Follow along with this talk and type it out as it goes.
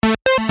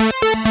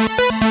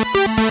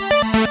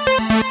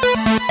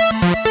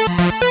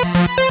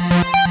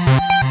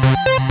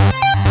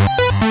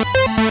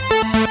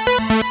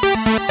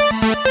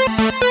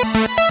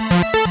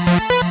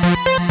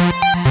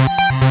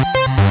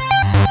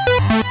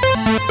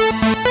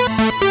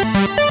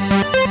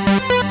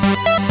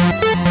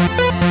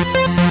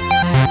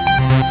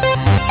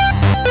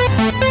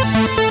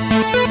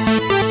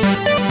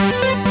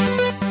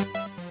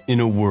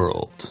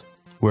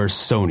where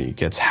Sony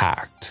gets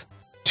hacked.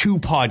 Two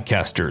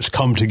podcasters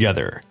come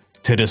together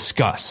to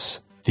discuss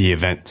the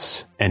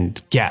events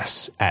and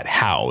guess at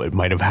how it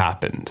might have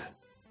happened.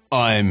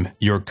 I'm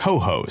your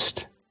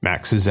co-host,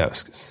 Max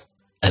Zuzowskis.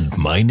 And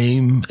my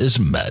name is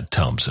Matt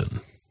Thompson.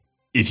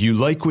 If you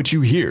like what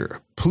you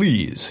hear,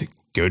 please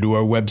go to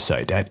our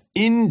website at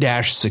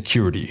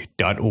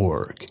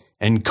in-security.org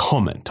and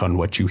comment on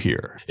what you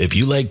hear. If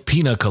you like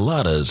pina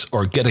coladas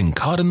or getting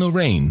caught in the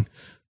rain,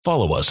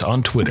 follow us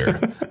on Twitter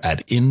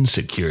at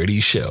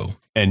InSecurityShow.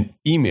 And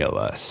email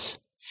us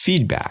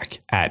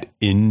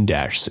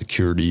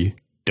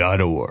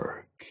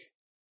feedback@in-security.org.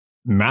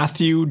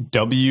 Matthew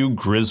W.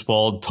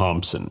 Griswold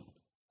Thompson.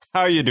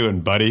 How you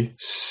doing, buddy?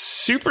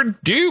 Super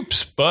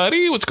dupes,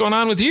 buddy. What's going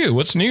on with you?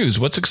 What's news?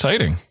 What's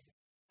exciting?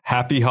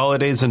 Happy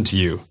holidays unto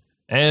you.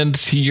 And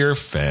to your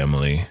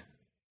family.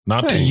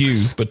 Not Thanks. to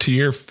you, but to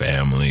your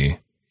family.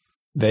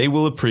 They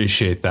will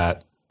appreciate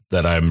that.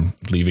 That I'm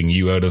leaving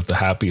you out of the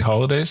happy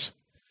holidays?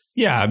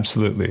 Yeah,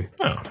 absolutely.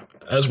 Oh,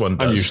 as one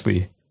does.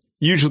 I'm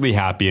usually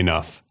happy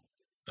enough.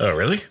 Oh,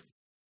 really?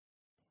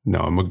 No,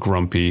 I'm a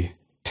grumpy,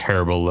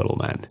 terrible little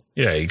man.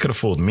 Yeah, you could have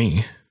fooled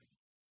me.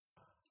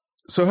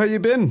 So how you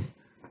been?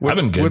 I've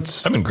been good.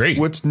 I've been great.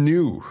 What's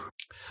new?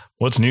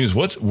 What's news?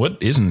 What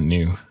isn't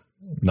new?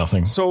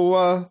 Nothing.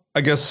 So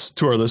I guess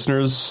to our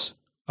listeners,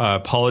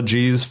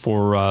 apologies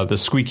for the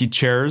squeaky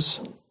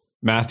chairs.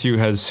 Matthew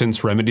has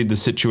since remedied the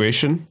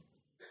situation.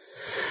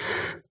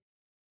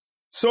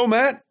 So,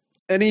 Matt,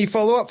 any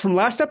follow-up from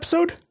last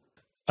episode?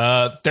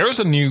 There was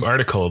a new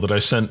article that I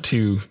sent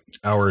to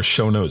our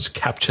show notes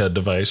CAPTCHA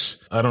device.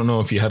 I don't know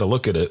if you had a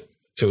look at it.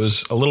 It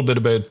was a little bit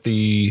about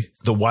the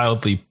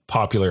wildly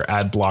popular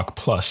AdBlock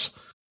Plus,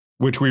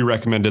 which we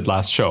recommended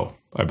last show,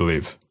 I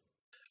believe,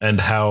 and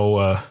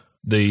how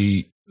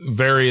the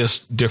various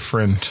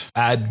different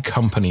ad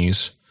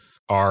companies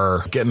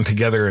are getting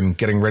together and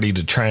getting ready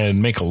to try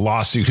and make a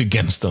lawsuit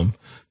against them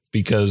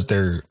because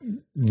they're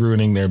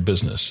ruining their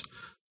business.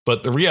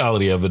 But the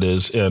reality of it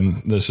is,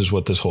 and this is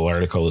what this whole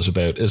article is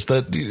about, is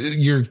that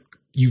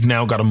you've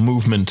now got a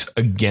movement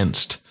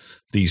against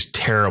these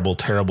terrible,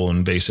 terrible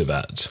invasive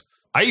ads.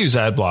 I use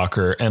ad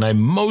blocker and I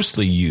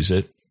mostly use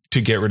it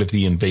to get rid of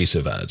the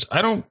invasive ads.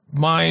 I don't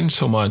mind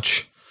so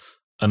much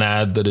an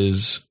ad that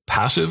is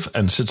passive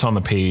and sits on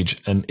the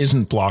page and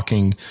isn't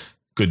blocking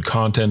good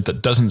content,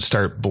 that doesn't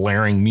start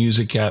blaring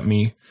music at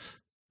me,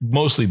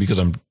 mostly because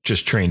I'm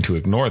just trained to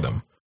ignore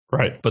them.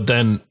 Right. But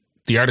then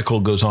the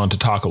article goes on to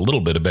talk a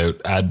little bit about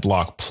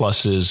AdBlock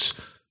Plus's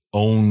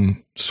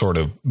own sort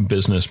of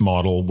business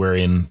model,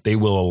 wherein they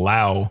will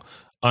allow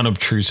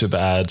unobtrusive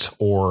ads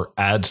or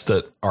ads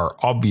that are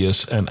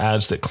obvious and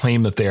ads that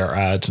claim that they are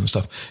ads and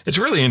stuff. It's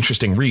a really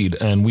interesting read,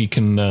 and we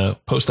can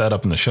post that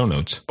up in the show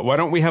notes. Why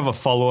don't we have a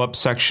follow-up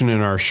section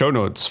in our show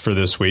notes for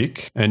this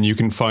week? And you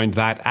can find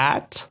that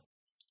at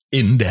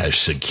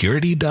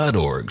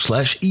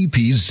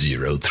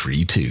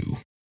in-security.org/EP032.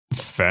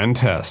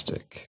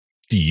 Fantastic.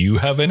 Do you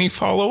have any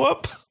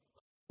follow-up?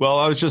 Well,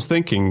 I was just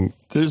thinking,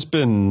 there's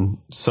been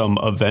some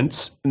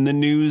events in the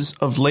news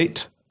of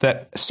late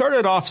that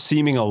started off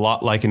seeming a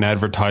lot like an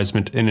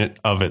advertisement in it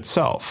of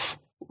itself,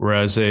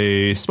 whereas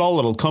a small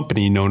little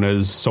company known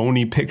as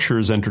Sony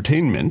Pictures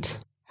Entertainment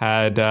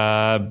had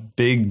a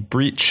big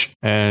breach,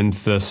 and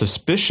the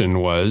suspicion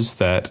was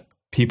that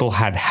people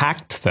had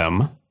hacked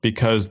them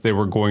because they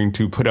were going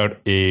to put out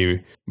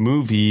a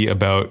movie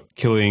about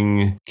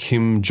killing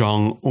Kim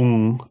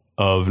Jong-un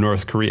of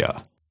North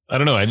Korea. I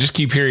don't know. I just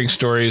keep hearing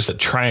stories that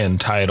try and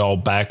tie it all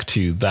back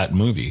to that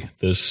movie,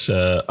 this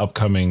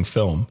upcoming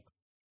film.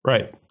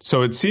 Right.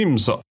 So it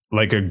seems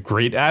like a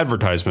great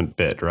advertisement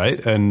bit,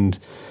 right? And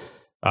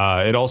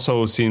it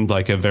also seemed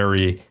like a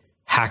very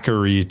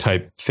hackery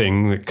type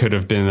thing that could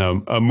have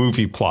been a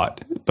movie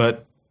plot.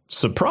 But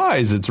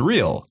surprise, it's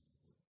real.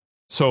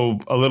 So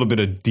a little bit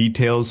of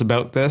details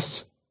about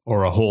this,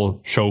 or a whole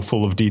show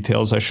full of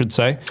details, I should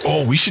say.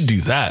 Oh, we should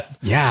do that.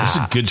 Yeah. This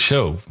is a good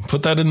show.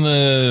 Put that in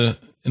the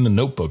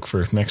notebook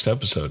for next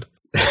episode.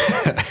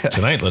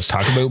 Tonight, let's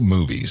talk about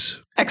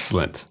movies.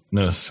 Excellent.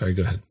 No, sorry,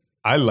 go ahead.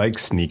 I like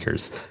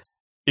sneakers.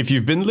 If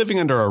you've been living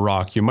under a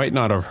rock, you might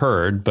not have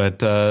heard, but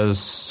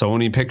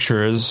Sony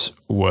Pictures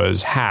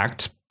was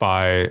hacked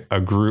by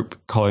a group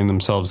calling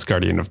themselves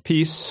Guardian of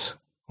Peace,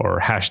 or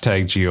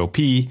hashtag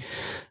GOP,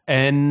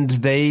 and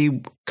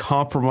they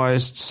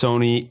compromised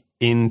Sony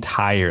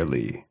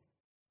entirely.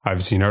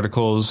 I've seen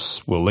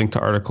articles, we'll link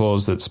to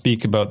articles that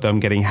speak about them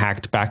getting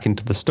hacked back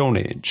into the Stone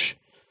Age,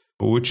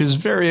 which is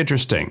very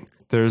interesting.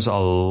 There's a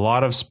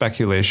lot of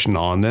speculation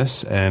on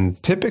this,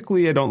 and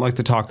typically I don't like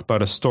to talk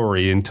about a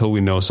story until we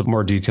know some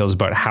more details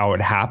about how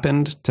it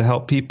happened to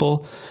help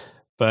people.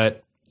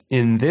 But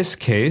in this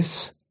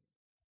case,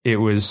 it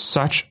was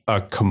such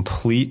a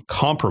complete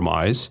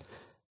compromise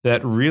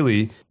that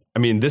really, I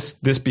mean,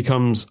 this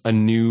becomes a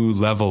new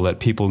level that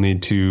people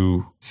need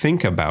to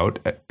think about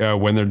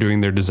when they're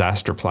doing their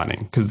disaster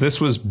planning, because this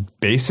was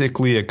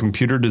basically a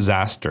computer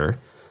disaster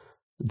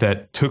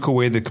that took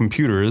away the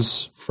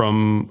computers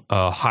from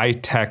a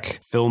high-tech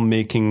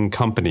filmmaking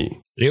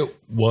company. It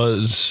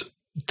was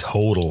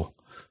total.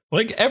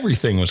 Like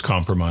everything was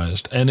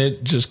compromised, and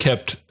it just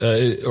kept,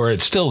 or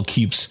it still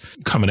keeps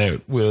coming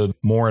out with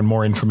more and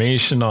more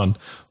information on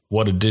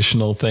what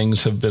additional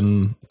things have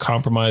been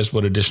compromised,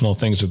 what additional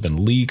things have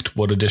been leaked,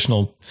 what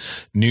additional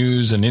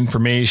news and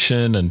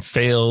information and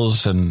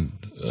fails, and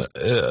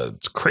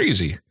it's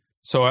crazy.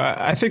 So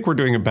I think we're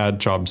doing a bad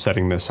job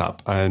setting this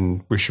up,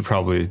 and we should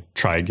probably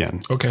try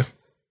again. Okay.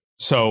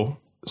 So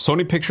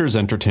Sony Pictures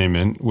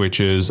Entertainment, which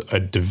is a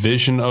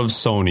division of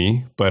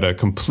Sony, but a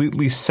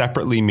completely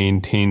separately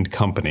maintained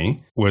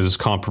company, was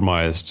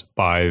compromised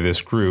by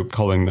this group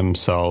calling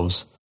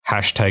themselves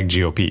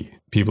 #GOP.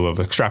 People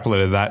have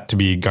extrapolated that to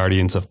be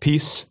Guardians of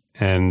Peace.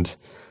 And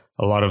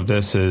a lot of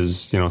this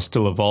is,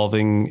 still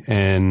evolving,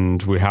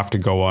 and we have to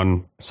go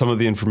on some of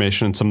the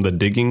information and some of the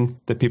digging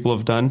that people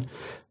have done.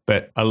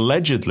 But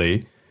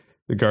allegedly,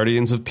 the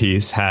Guardians of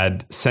Peace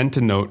had sent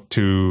a note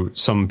to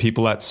some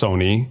people at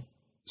Sony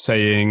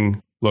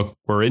saying, look,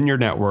 we're in your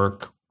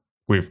network.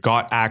 We've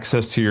got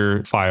access to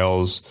your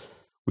files.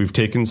 We've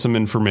taken some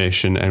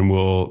information and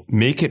we'll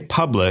make it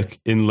public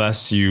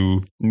unless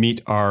you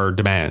meet our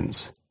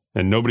demands.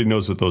 And nobody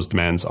knows what those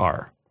demands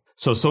are.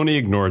 So Sony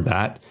ignored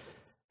that.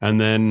 And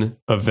then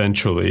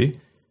eventually,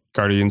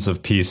 Guardians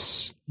of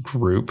Peace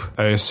group,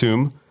 I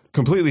assume,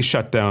 completely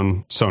shut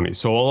down Sony.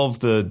 So all of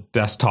the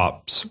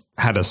desktops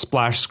had a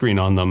splash screen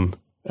on them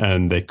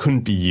and they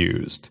couldn't be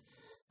used.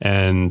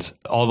 And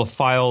all the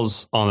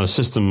files on the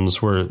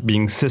systems were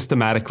being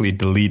systematically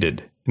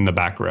deleted in the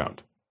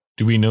background.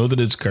 Do we know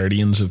that it's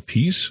Guardians of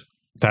Peace?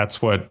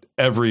 That's what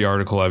every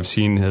article I've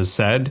seen has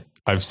said.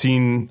 I've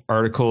seen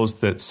articles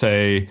that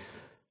say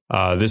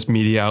this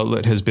media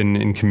outlet has been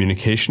in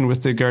communication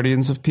with the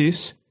Guardians of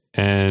Peace,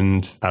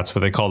 and that's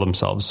what they call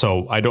themselves.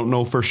 So I don't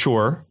know for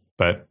sure,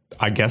 but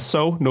I guess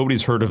so.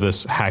 Nobody's heard of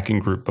this hacking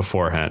group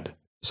beforehand.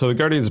 So the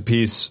Guardians of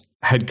Peace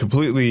had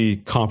completely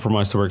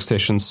compromised the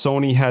workstations.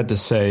 Sony had to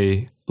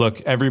say,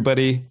 look,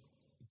 everybody,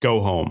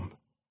 go home.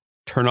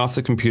 Turn off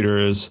the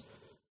computers.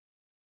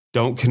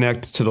 Don't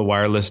connect to the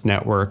wireless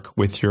network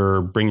with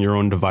bring your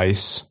own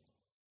device,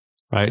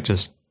 right?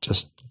 Just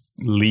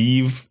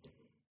leave,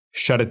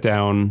 shut it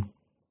down,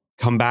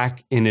 come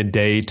back in a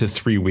day to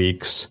 3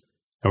 weeks,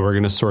 and we're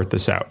going to sort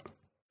this out.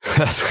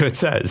 That's what it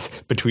says,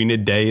 between a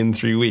day and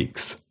 3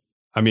 weeks.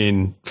 I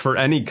mean, for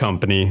any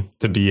company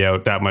to be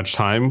out that much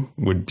time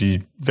would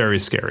be very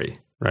scary,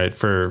 right?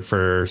 For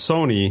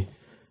Sony,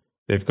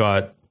 they've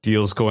got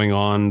deals going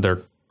on.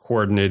 They're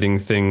coordinating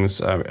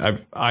things.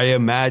 I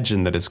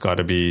imagine that it's got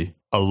to be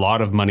a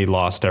lot of money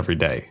lost every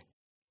day.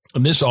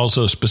 And this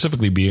also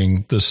specifically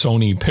being the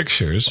Sony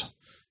Pictures,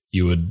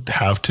 you would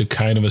have to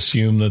kind of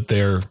assume that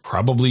they're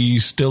probably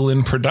still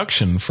in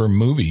production for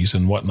movies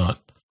and whatnot.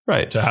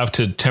 Right. To have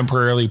to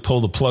temporarily pull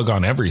the plug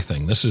on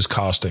everything. This is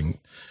costing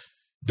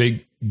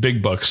big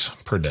bucks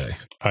per day.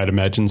 I'd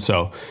imagine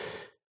so.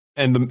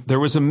 And there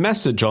was a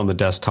message on the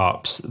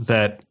desktops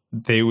that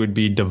they would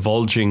be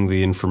divulging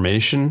the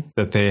information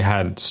that they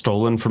had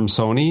stolen from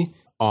Sony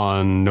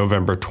on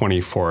November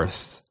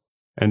 24th.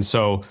 And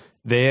so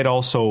they had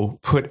also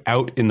put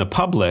out in the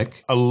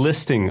public a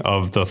listing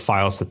of the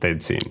files that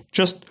they'd seen,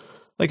 just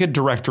like a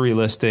directory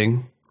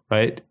listing,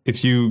 right?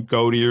 If you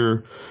go to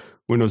your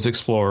Windows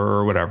Explorer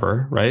or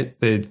whatever, right?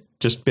 They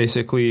just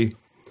basically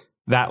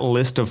that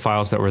list of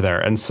files that were there.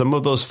 And some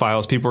of those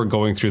files, people were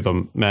going through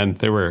them, man,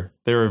 they were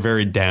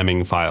very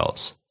damning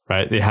files,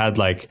 right? They had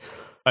like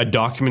a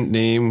document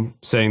name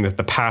saying that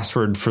the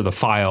password for the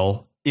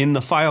file in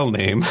the file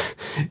name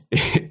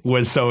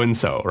was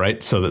so-and-so,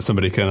 right? So that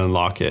somebody can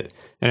unlock it.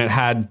 And it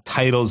had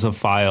titles of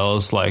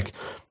files like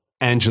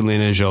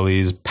Angelina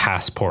Jolie's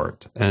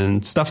passport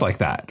and stuff like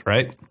that,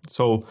 right?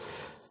 So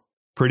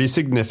pretty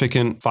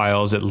significant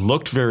files. It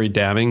looked very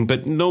damning,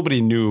 but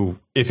nobody knew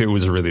if it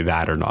was really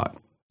that or not.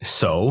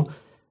 So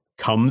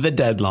come the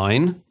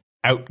deadline,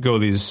 out go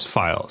these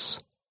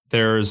files.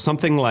 There's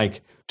something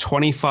like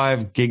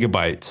 25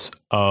 gigabytes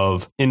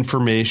of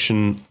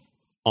information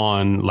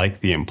on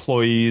like the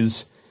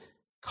employees,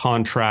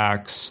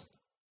 contracts,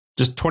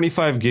 just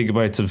 25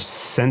 gigabytes of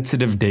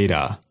sensitive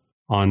data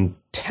on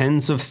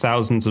tens of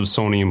thousands of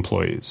Sony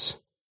employees,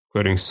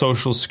 including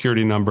social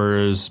security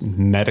numbers,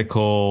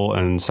 medical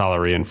and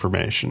salary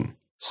information,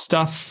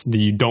 stuff that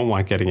you don't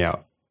want getting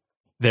out.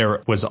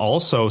 There was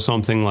also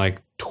something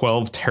like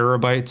 12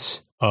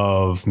 terabytes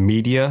of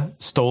media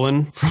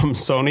stolen from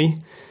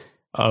Sony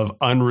of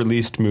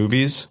unreleased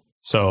movies.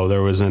 So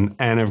there was an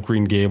Anne of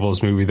Green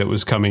Gables movie that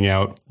was coming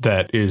out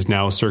that is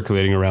now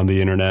circulating around the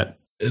internet.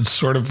 It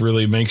sort of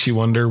really makes you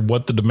wonder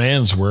what the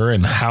demands were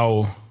and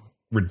how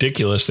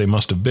ridiculous they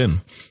must have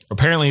been.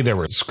 Apparently there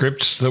were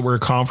scripts that were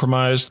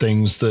compromised,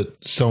 things that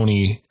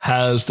Sony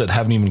has that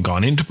haven't even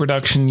gone into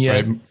production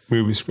yet. Right,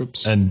 movie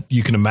scripts. And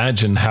you can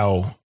imagine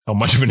how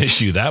much of an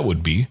issue that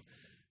would be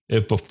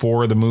if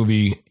before the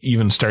movie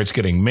even starts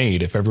getting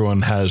made, if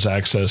everyone has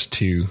access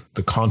to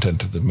the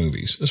content of the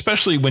movies,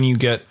 especially when you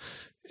get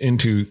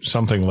into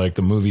something like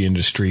the movie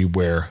industry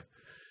where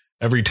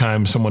every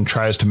time someone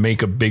tries to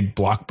make a big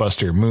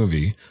blockbuster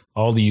movie,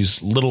 all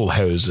these little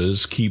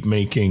houses keep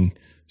making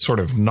sort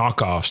of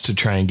knockoffs to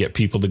try and get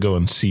people to go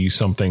and see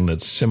something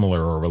that's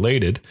similar or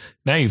related.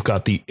 Now you've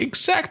got the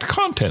exact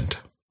content.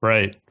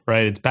 Right.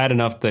 It's bad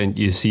enough that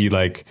you see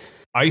like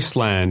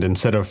Iceland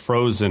instead of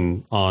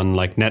Frozen on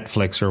like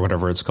Netflix or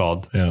whatever it's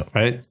called. Yeah.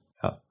 Right.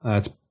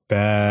 That's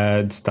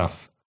bad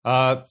stuff.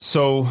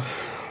 So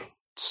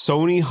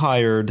Sony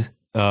hired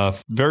a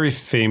very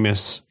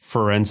famous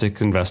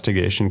forensic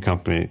investigation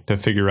company to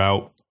figure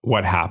out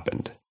what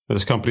happened.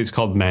 This company is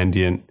called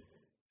Mandiant,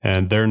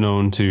 and they're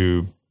known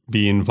to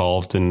be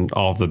involved in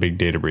all of the big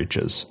data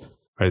breaches,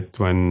 right?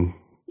 When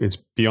it's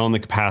beyond the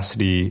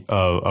capacity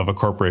of a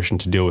corporation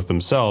to deal with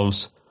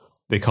themselves,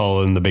 they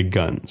call in the big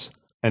guns.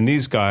 And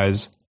these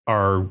guys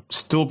are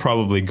still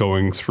probably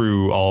going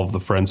through all of the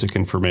forensic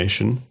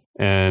information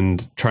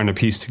and trying to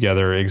piece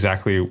together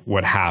exactly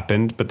what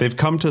happened, but they've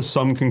come to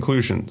some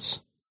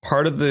conclusions.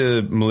 Part of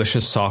the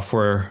malicious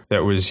software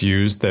that was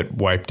used that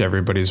wiped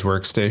everybody's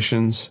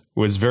workstations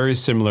was very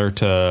similar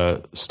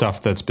to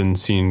stuff that's been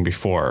seen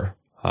before.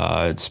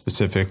 It's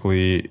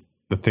specifically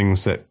the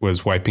things that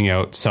was wiping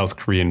out South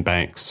Korean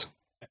banks.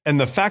 And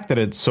the fact that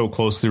it so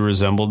closely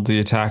resembled the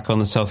attack on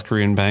the South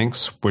Korean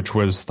banks, which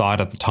was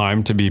thought at the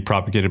time to be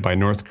propagated by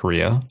North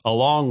Korea,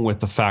 along with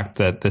the fact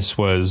that this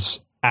was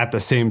at the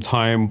same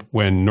time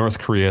when North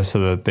Korea said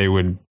that they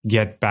would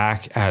get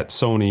back at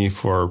Sony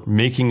for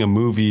making a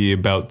movie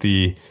about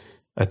the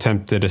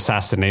attempted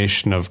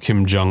assassination of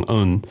Kim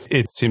Jong-un,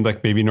 it seemed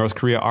like maybe North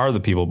Korea are the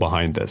people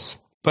behind this.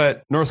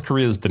 But North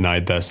Korea's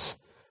denied this.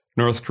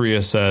 North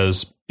Korea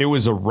says it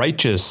was a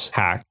righteous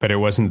hack, but it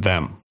wasn't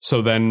them.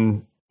 So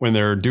then when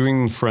they're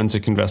doing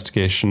forensic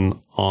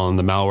investigation on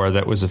the malware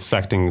that was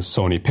affecting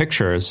Sony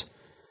Pictures,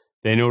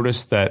 they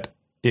noticed that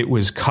it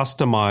was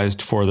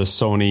customized for the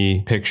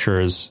Sony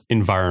Pictures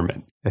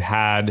environment. It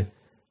had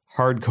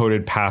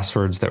hard-coded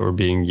passwords that were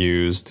being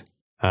used,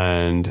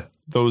 and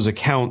those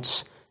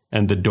accounts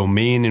and the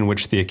domain in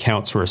which the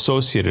accounts were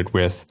associated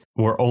with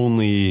were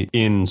only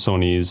in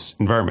Sony's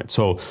environment.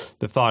 So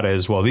the thought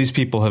is, well, these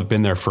people have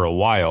been there for a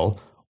while,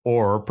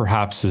 or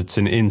perhaps it's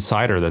an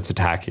insider that's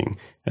attacking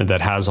and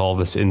that has all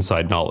this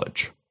inside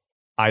knowledge.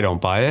 I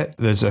don't buy it.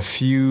 There's a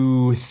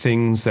few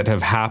things that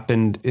have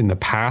happened in the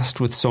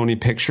past with Sony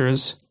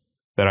Pictures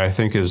that I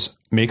think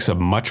makes a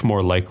much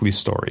more likely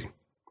story.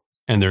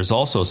 And there's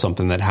also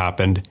something that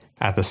happened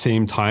at the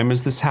same time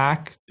as this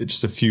hack,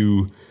 just a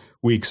few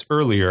weeks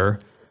earlier,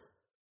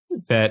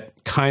 that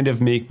kind of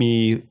make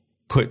me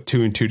put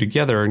two and two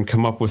together and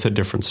come up with a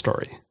different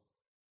story.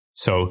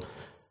 So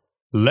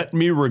let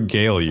me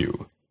regale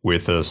you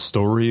with a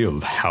story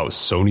of how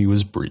Sony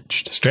was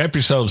breached. Strap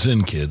yourselves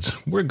in, kids.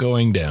 We're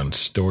going down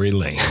story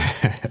lane.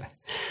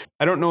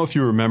 I don't know if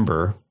you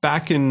remember,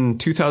 back in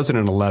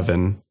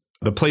 2011,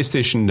 the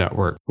PlayStation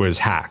Network was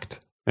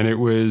hacked. And it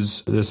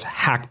was this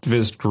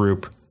hacktivist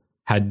group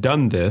had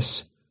done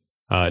this,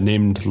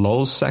 named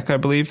Lulzsec, I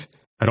believe.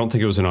 I don't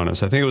think it was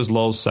Anonymous. I think it was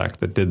Lulzsec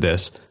that did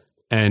this.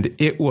 And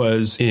it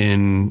was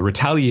in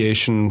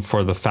retaliation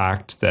for the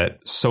fact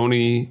that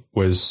Sony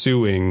was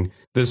suing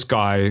this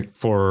guy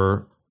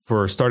for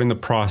starting the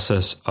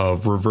process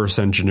of reverse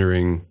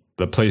engineering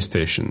the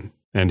PlayStation.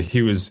 And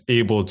he was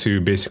able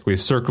to basically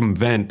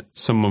circumvent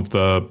some of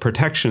the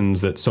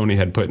protections that Sony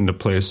had put into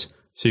place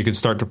so you could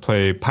start to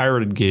play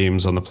pirated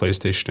games on the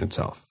PlayStation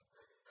itself.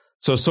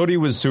 So Sony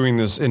was suing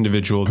this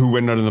individual who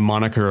went under the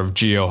moniker of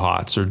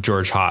GeoHotz or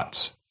George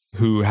Hotz,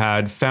 who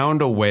had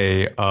found a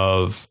way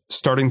of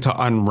starting to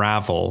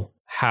unravel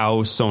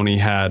how Sony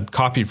had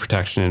copy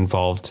protection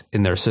involved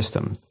in their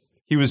system.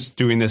 He was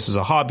doing this as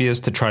a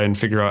hobbyist to try and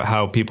figure out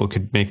how people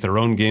could make their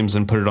own games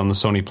and put it on the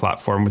Sony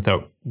platform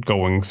without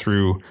going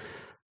through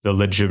the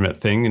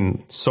legitimate thing. And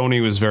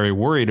Sony was very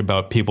worried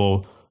about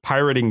people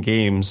pirating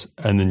games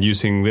and then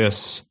using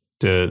this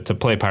to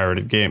play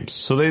pirated games.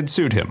 So they had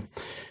sued him.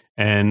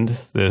 And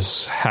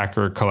this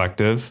hacker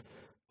collective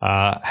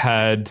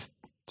had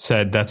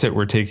said, that's it,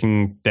 we're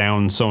taking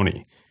down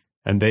Sony.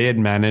 And they had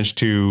managed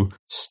to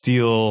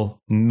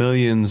steal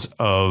millions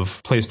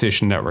of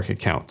PlayStation Network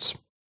accounts.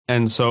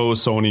 And so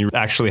Sony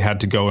actually had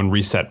to go and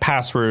reset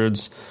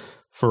passwords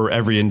for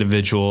every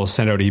individual,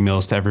 send out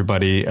emails to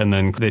everybody, and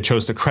then they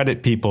chose to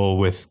credit people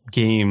with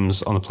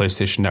games on the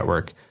PlayStation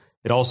Network.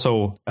 It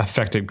also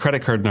affected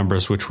credit card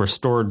numbers, which were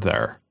stored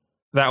there.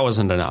 That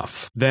wasn't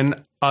enough.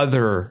 Then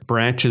other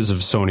branches of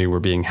Sony were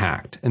being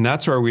hacked. And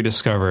that's where we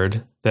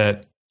discovered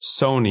that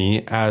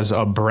Sony, as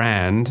a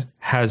brand,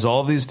 has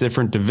all these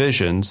different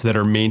divisions that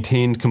are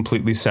maintained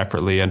completely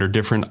separately under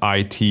different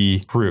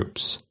IT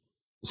groups.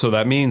 So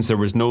that means there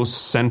was no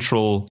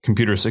central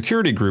computer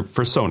security group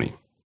for Sony.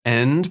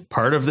 And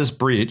part of this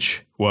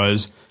breach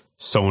was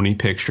Sony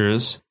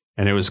Pictures,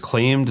 and it was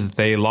claimed that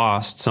they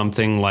lost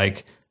something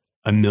like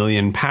 1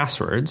 million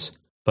passwords,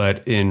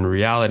 but in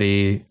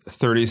reality,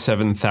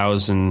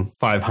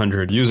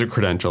 37,500 user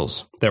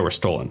credentials that were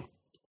stolen.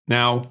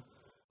 Now,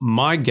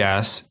 my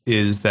guess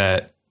is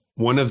that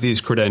one of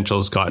these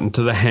credentials got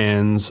into the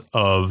hands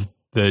of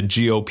the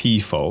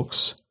GOP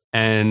folks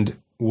and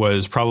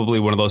was probably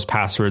one of those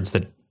passwords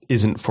that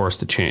isn't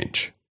forced to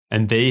change.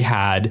 and they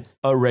had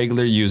a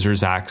regular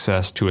user's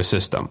access to a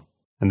system,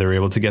 and they were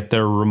able to get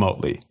there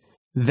remotely.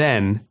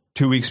 Then,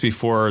 2 weeks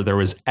before there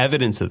was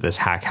evidence that this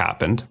hack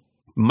happened,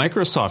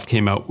 Microsoft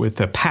came out with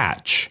a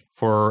patch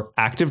for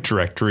Active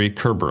Directory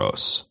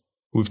Kerberos.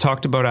 We've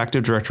talked about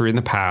Active Directory in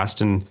the past,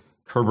 and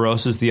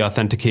Kerberos is the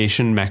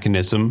authentication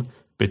mechanism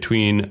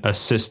between a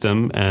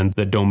system and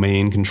the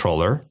domain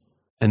controller.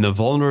 And the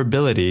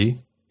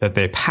vulnerability that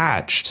they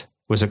patched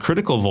was a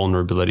critical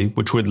vulnerability,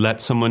 which would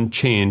let someone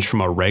change from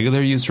a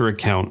regular user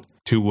account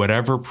to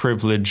whatever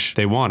privilege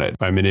they wanted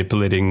by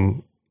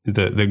manipulating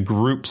the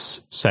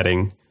group's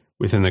setting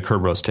within the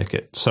Kerberos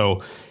ticket.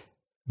 So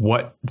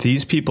what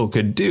these people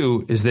could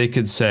do is they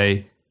could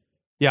say,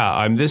 yeah,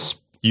 I'm this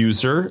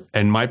user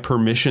and my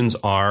permissions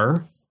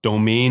are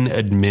domain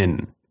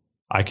admin.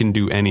 I can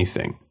do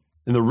anything.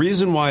 And the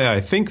reason why I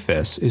think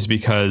this is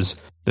because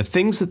the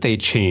things that they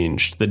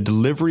changed, the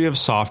delivery of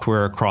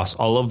software across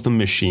all of the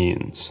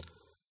machines,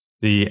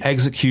 the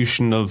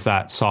execution of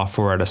that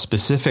software at a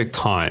specific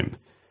time,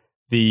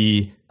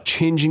 the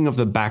changing of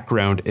the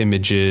background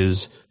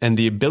images, and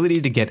the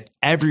ability to get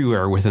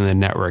everywhere within the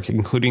network,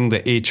 including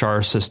the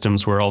HR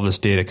systems where all this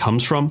data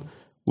comes from,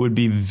 would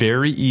be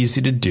very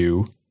easy to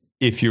do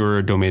if you're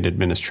a domain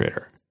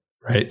administrator,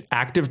 right?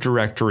 Active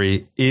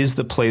Directory is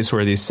the place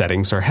where these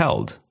settings are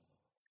held.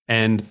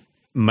 And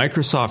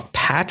Microsoft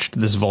patched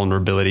this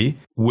vulnerability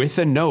with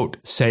a note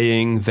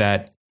saying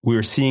that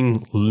we're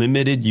seeing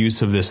limited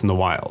use of this in the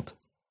wild.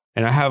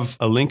 And I have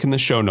a link in the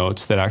show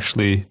notes that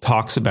actually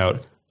talks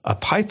about a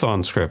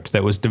Python script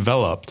that was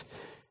developed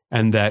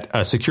and that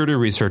a security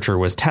researcher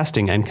was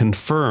testing and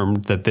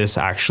confirmed that this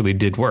actually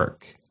did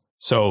work.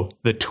 So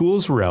the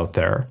tools were out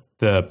there.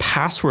 The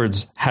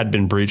passwords had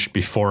been breached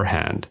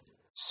beforehand.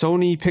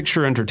 Sony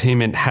Picture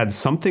Entertainment had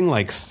something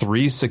like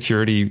 3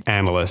 security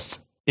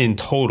analysts in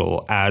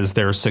total as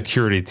their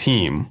security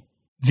team.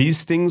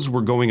 These things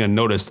were going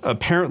unnoticed.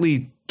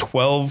 Apparently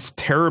 12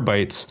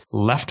 terabytes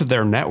left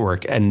their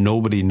network and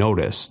nobody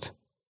noticed.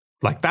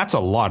 Like, that's a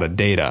lot of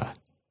data.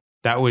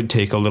 That would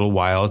take a little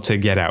while to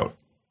get out.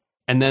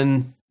 And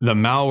then the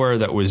malware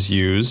that was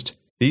used,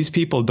 these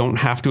people don't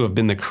have to have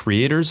been the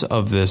creators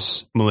of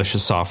this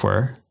malicious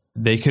software.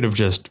 They could have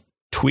just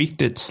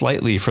tweaked it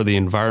slightly for the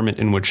environment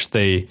in which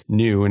they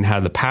knew and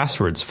had the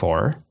passwords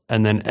for,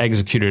 and then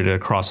executed it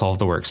across all of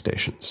the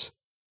workstations.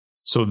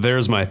 So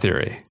there's my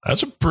theory.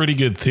 That's a pretty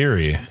good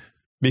theory.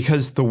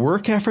 Because the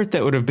work effort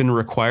that would have been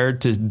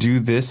required to do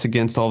this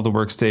against all of the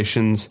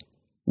workstations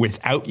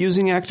without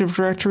using Active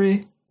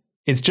Directory,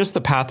 it's just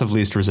the path of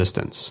least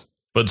resistance.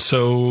 But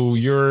so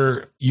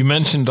you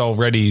mentioned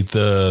already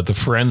the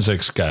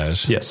forensics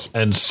guys. Yes.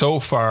 And so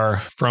far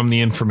from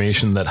the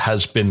information that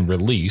has been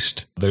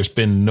released, there's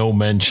been no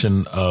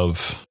mention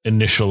of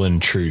initial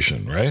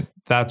intrusion, right?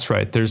 That's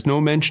right. There's no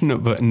mention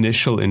of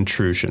initial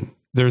intrusion.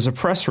 There's a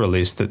press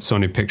release that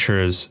Sony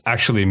Pictures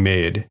actually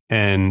made,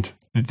 and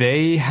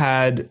they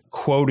had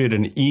quoted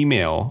an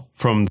email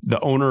from the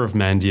owner of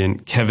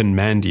Mandiant, Kevin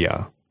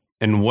Mandia.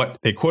 And what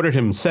they quoted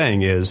him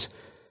saying is,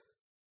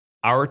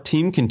 "Our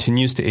team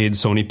continues to aid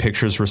Sony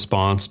Pictures'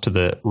 response to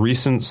the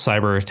recent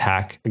cyber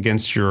attack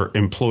against your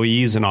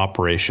employees and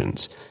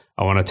operations.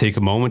 I want to take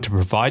a moment to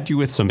provide you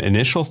with some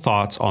initial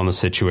thoughts on the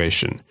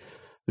situation.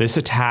 This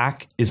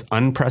attack is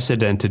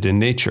unprecedented in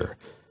nature.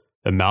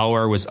 The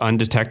malware was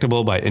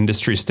undetectable by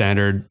industry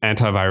standard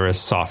antivirus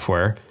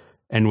software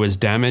and was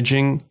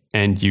damaging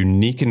and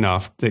unique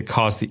enough that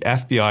caused the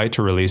FBI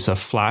to release a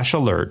flash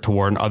alert to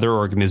warn other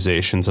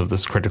organizations of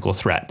this critical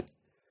threat.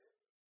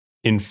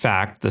 In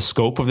fact, the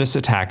scope of this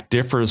attack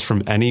differs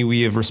from any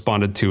we have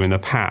responded to in the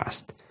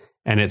past,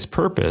 and its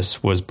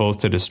purpose was both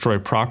to destroy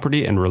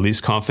property and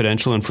release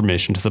confidential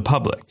information to the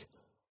public.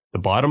 The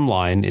bottom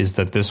line is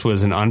that this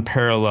was an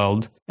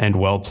unparalleled and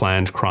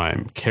well-planned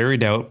crime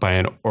carried out by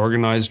an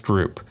organized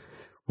group,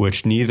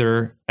 which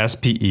neither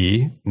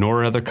SPE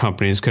nor other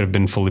companies could have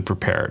been fully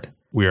prepared.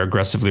 We are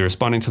aggressively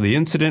responding to the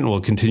incident and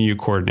will continue to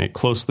coordinate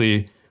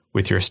closely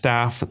with your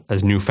staff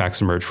as new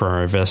facts emerge for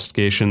our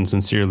investigation.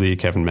 Sincerely,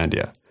 Kevin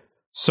Mandia."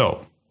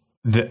 So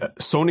the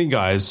Sony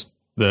guys,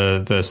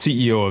 the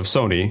CEO of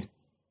Sony,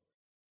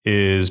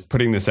 is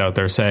putting this out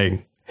there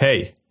saying,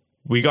 hey,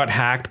 we got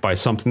hacked by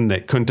something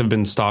that couldn't have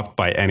been stopped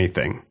by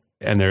anything.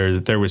 And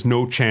there was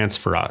no chance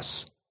for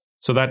us.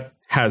 So that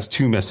has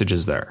 2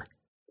 messages there.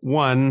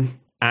 One,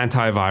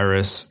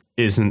 antivirus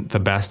isn't the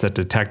best at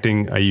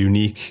detecting a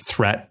unique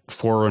threat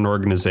for an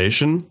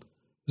organization.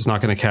 It's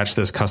not going to catch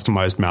this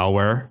customized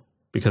malware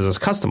because it's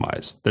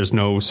customized. There's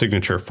no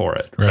signature for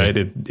it, right?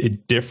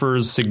 It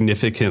differs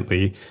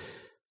significantly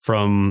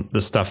from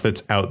the stuff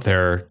that's out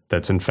there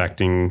that's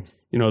infecting,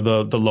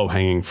 the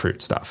low-hanging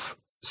fruit stuff.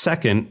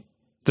 Second,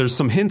 there's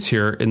some hints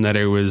here in that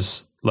it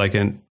was like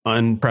an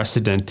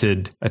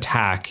unprecedented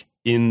attack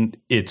in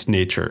its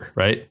nature,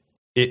 right?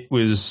 It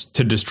was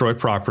to destroy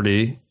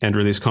property and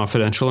release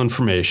confidential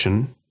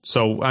information.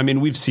 So,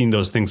 we've seen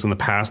those things in the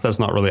past. That's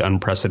not really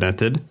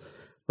unprecedented,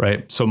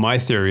 right? So my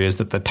theory is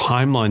that the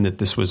timeline that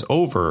this was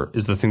over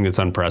is the thing that's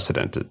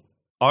unprecedented.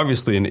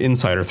 Obviously, an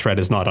insider threat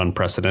is not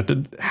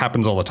unprecedented. It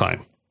happens all the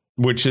time.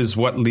 which is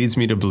what leads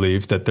me to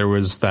believe that there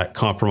was that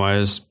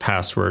compromised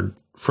password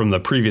from the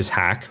previous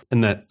hack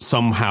and that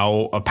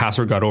somehow a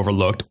password got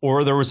overlooked,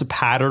 or there was a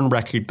pattern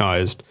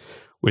recognized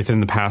within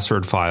the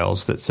password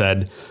files that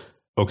said,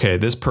 okay,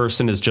 this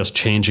person is just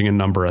changing a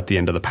number at the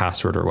end of the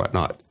password or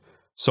whatnot.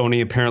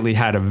 Sony apparently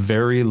had a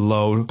very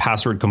low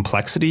password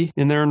complexity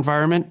in their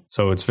environment,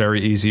 so it's very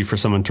easy for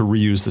someone to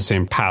reuse the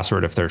same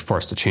password if they're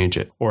forced to change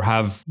it, or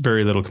have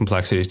very little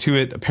complexity to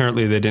it.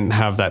 Apparently they didn't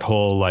have that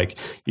whole, like,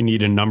 you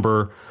need a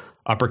number,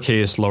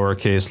 uppercase,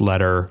 lowercase,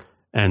 letter,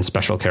 and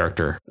special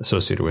character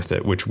associated with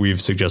it, which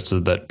we've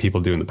suggested that people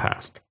do in the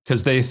past.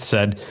 Because they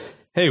said,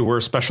 hey, we're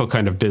a special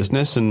kind of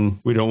business and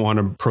we don't want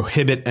to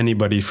prohibit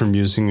anybody from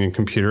using a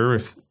computer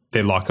if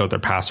they lock out their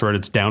password.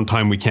 It's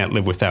downtime we can't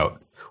live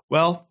without.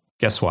 Well,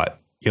 guess what?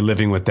 You're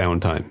living with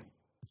downtime.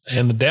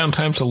 And the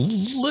downtime's a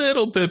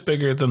little bit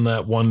bigger than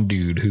that one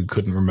dude who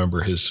couldn't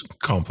remember his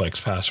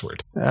complex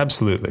password.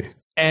 Absolutely.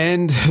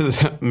 And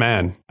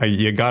man,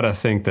 you got to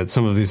think that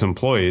some of these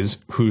employees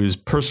whose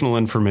personal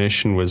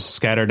information was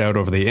scattered out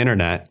over the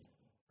internet,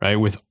 right,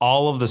 with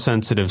all of the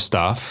sensitive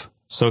stuff,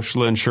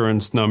 social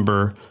insurance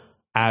number,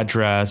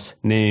 address,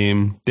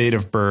 name, date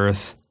of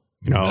birth,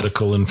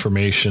 medical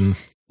information.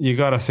 You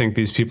got to think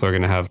these people are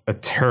going to have a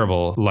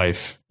terrible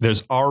life.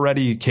 There's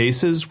already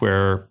cases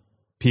where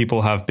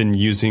people have been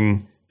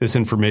using this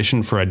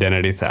information for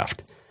identity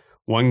theft.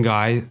 One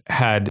guy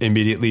had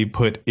immediately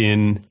put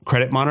in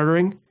credit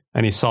monitoring,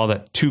 and he saw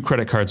that 2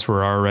 credit cards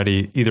were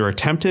already either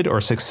attempted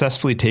or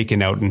successfully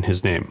taken out in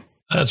his name.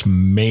 That's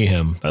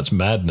mayhem. That's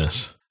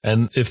madness.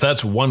 And if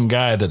that's one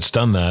guy that's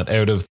done that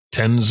out of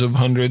tens of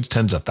hundreds,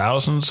 tens of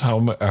thousands,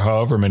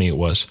 however many it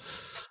was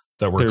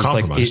that were There's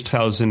compromised.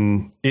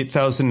 Like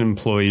 8,000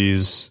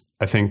 employees,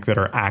 I think, that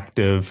are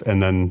active.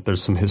 And then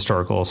there's some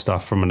historical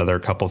stuff from another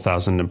couple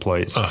thousand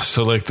employees.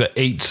 So like the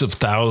 8s of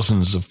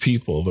thousands of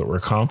people that were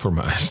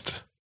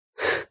compromised.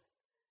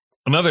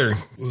 Another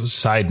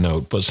side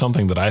note, but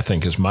something that I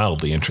think is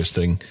mildly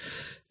interesting,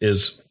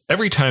 is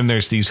every time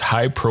there's these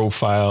high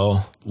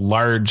profile,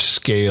 large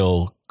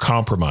scale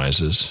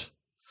compromises,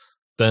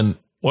 then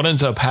what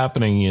ends up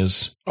happening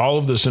is all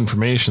of this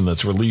information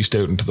that's released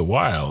out into the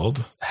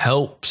wild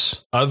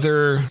helps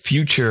other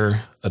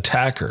future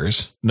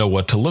attackers know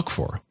what to look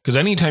for. Because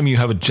anytime you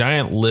have a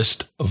giant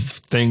list of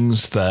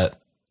things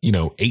that,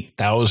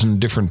 8,000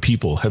 different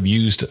people have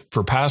used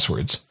for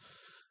passwords,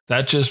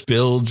 that just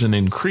builds and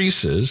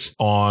increases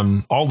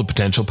on all the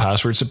potential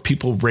passwords that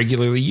people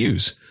regularly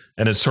use.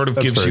 And it sort of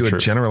gives you a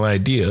general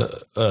idea,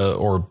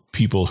 or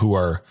people who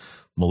are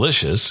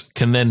malicious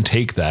can then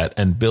take that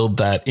and build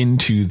that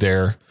into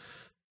their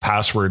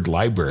password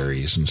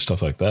libraries and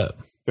stuff like that.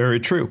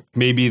 Very true.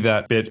 Maybe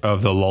that bit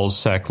of the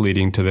lulzsec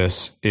leading to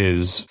this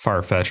is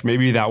far-fetched.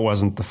 Maybe that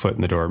wasn't the foot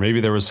in the door.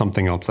 Maybe there was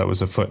something else that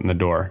was a foot in the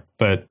door,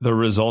 but the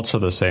results are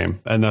the same.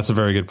 And that's a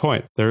very good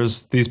point.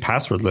 There's these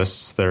password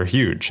lists, they're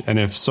huge. And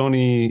if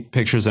Sony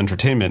Pictures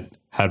Entertainment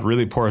had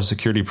really poor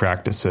security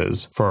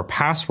practices for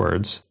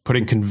passwords,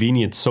 putting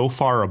convenience so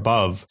far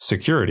above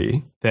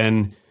security,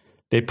 then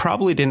they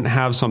probably didn't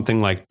have something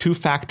like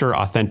 2-factor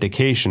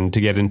authentication to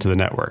get into the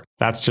network.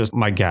 That's just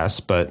my guess,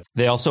 but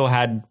they also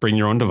had bring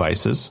your own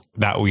devices,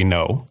 that we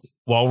know.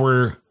 While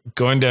we're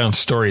going down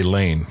story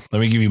lane, let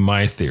me give you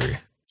my theory.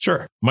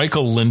 Sure.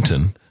 Michael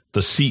Linton, the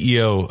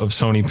CEO of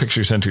Sony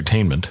Pictures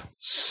Entertainment,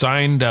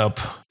 signed up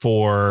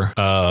for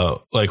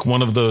like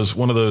one of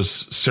those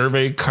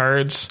survey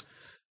cards.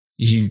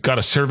 He got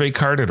a survey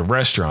card at a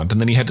restaurant, and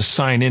then he had to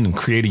sign in and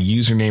create a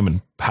username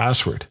and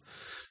password.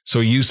 So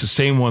he used the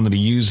same one that he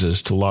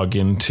uses to log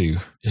into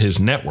his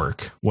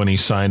network when he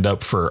signed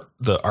up for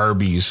the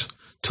Arby's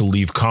to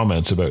leave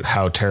comments about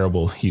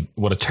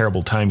what a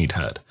terrible time he'd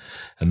had.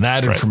 And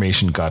that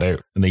information got out,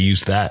 and they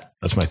used that.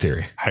 That's my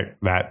theory.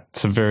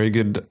 That's a very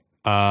good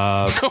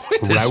no,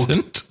 it route.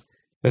 Isn't.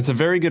 That's a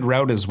very good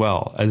route as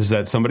well, as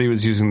that somebody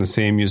was using the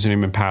same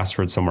username and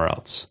password somewhere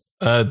else.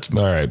 All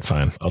right,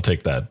 fine. I'll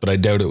take that. But I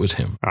doubt it was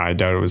him. I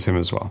doubt it was him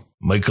as well.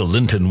 Michael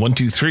Linton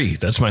 123.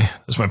 That's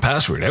my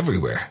password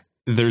everywhere.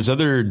 There's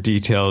other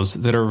details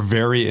that are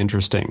very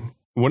interesting.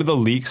 One of the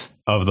leaks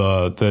of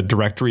the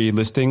directory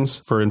listings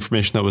for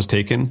information that was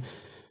taken,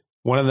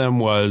 one of them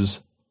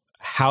was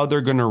how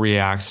they're going to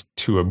react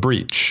to a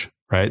breach,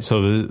 right?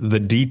 So the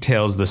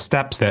details, the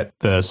steps that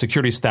the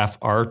security staff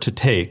are to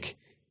take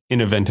in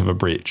event of a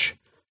breach.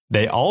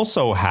 They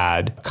also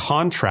had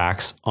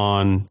contracts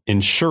on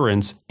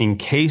insurance in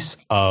case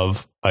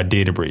of a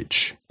data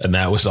breach. And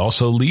that was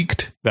also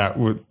leaked? That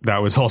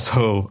was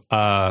also,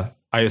 I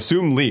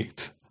assume,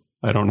 leaked.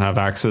 I don't have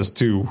access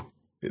to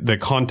the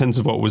contents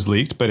of what was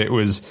leaked, but it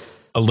was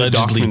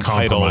allegedly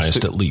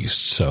compromised at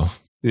least. So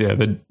yeah,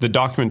 the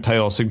document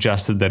title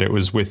suggested that it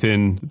was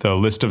within the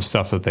list of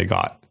stuff that they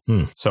got.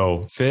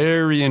 So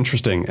very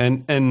interesting.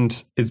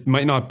 And it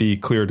might not be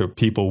clear to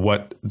people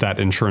what that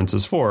insurance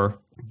is for,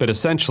 but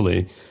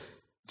essentially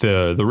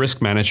the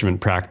risk management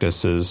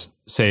practices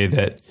say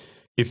that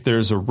if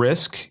there's a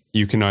risk,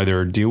 you can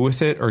either deal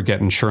with it or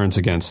get insurance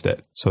against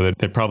it. So that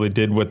they probably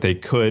did what they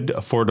could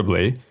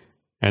affordably,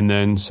 and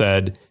then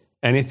said,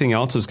 anything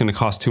else is going to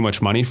cost too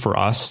much money for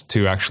us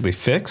to actually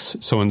fix.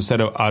 So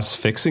instead of us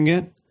fixing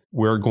it,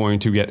 we're going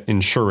to get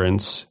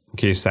insurance in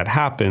case that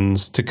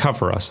happens to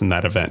cover us in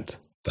that event.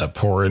 That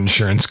poor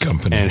insurance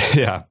company. And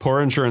yeah,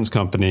 poor insurance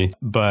company.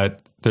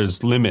 But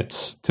there's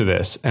limits to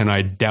this. And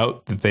I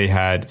doubt that they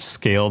had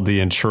scaled the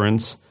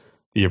insurance,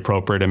 the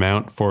appropriate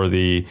amount for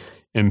the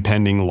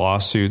impending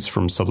lawsuits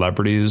from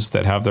celebrities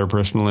that have their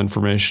personal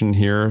information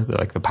here,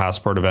 like the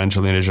passport of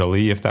Angelina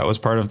Jolie, if that was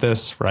part of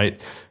this, right?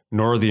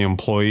 Nor the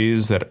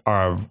employees that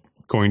are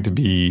going to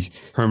be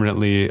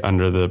permanently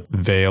under the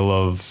veil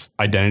of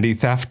identity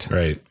theft.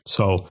 Right.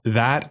 So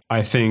that,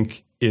 I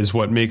think, is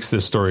what makes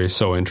this story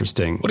so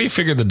interesting. What do you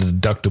figure the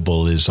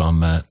deductible is on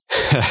that?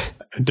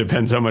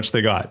 Depends how much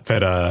they got,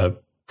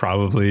 but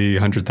probably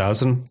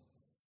 100,000.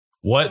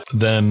 What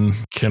then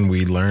can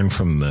we learn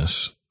from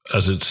this?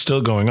 As it's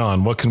still going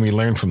on, what can we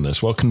learn from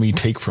this? What can we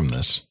take from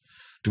this?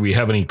 Do we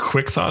have any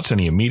quick thoughts,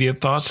 any immediate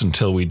thoughts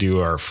until we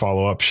do our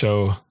follow-up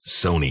show,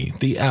 Sony,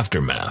 The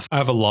Aftermath? I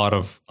have a lot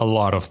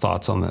of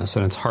thoughts on this,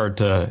 and it's hard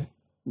to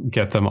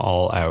get them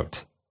all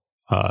out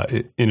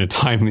in a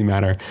timely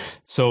manner.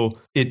 So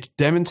it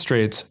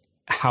demonstrates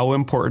how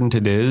important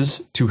it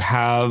is to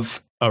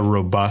have a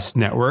robust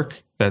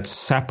network that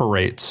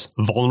separates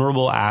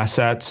vulnerable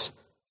assets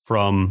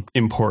from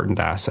important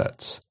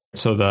assets.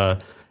 So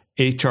the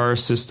HR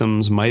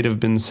systems might have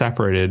been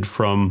separated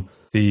from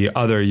the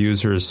other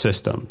users'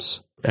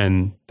 systems,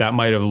 and that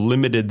might have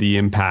limited the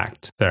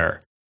impact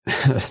there.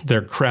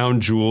 Their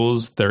crown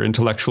jewels, their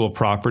intellectual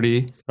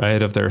property,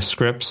 right, of their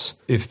scripts,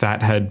 if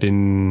that had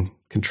been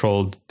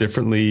controlled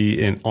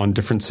differently on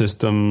different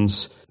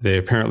systems, they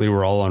apparently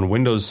were all on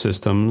Windows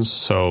systems.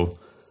 So,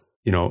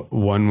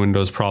 one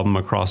Windows problem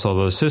across all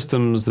those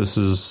systems, this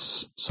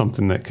is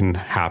something that can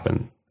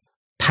happen.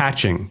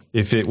 Patching,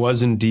 if it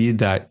was indeed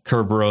that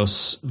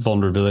Kerberos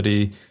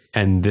vulnerability,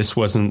 and this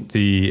wasn't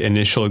the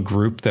initial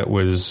group that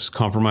was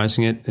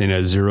compromising it in a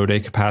 0-day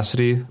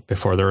capacity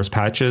before there was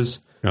patches,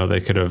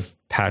 they could have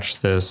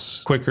patched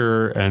this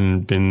quicker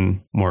and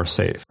been more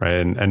safe, right?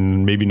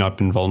 And maybe not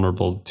been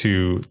vulnerable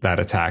to that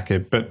attack.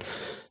 But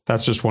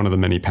that's just one of the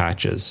many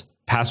patches.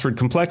 Password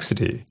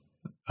complexity,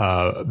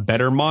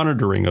 better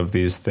monitoring of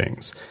these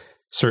things.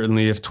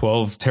 Certainly, if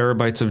 12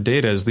 terabytes of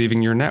data is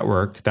leaving your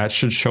network, that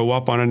should show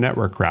up on a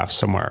network graph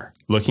somewhere.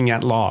 Looking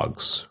at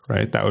logs,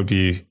 right? That would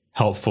be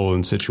helpful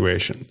in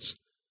situations.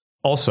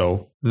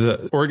 Also,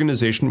 the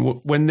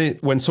organization, when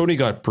Sony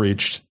got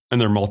breached, and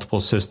there are multiple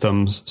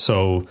systems,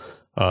 so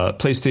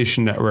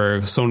PlayStation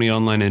Network, Sony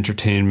Online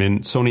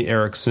Entertainment, Sony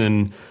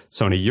Ericsson,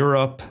 Sony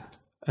Europe,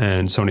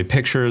 and Sony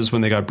Pictures,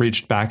 when they got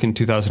breached back in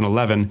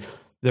 2011,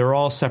 they're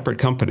all separate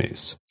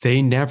companies.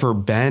 They never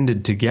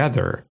banded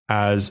together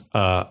as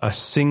a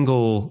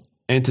single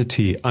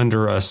entity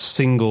under a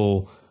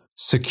single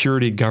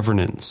security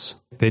governance.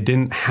 They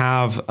didn't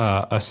have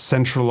a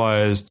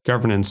centralized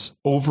governance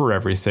over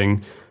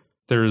everything.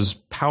 There's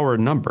power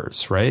in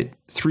numbers, right?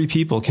 3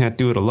 people can't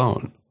do it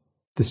alone.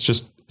 It's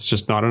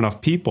just not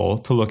enough people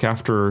to look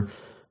after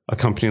a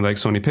company like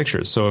Sony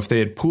Pictures. So if they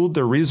had pooled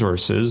their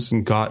resources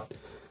and got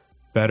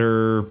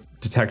better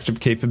detective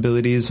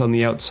capabilities on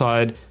the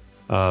outside,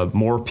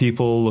 more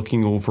people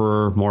looking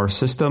over more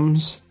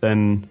systems,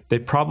 then they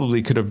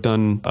probably could have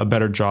done a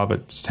better job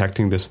at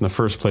detecting this in the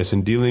first place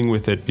and dealing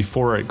with it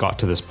before it got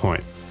to this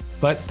point.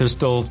 But there's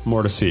still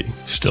more to see.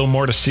 Still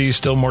more to see,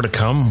 still more to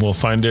come. We'll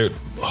find out,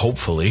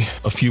 hopefully,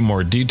 a few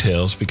more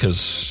details, because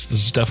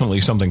this is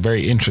definitely something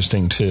very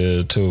interesting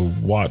to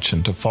watch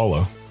and to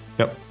follow.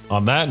 Yep.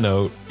 On that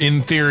note,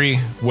 in theory,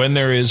 when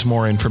there is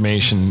more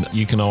information,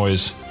 you can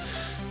always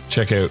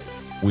check out.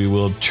 We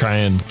will try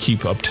and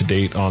keep up to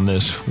date on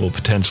this. We'll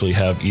potentially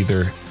have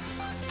either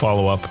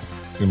follow up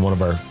in one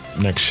of our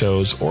next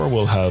shows, or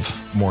we'll have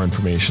more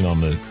information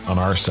on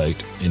our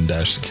site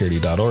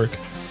in-security.org.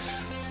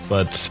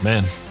 But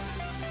man,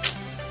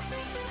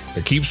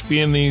 there keeps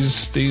being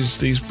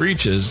these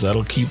breaches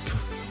that'll keep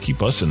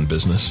us in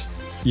business.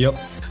 Yep.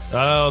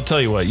 I'll tell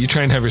you what, you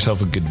try and have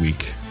yourself a good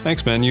week.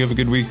 Thanks, man. You have a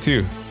good week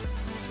too.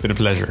 It's been a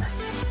pleasure.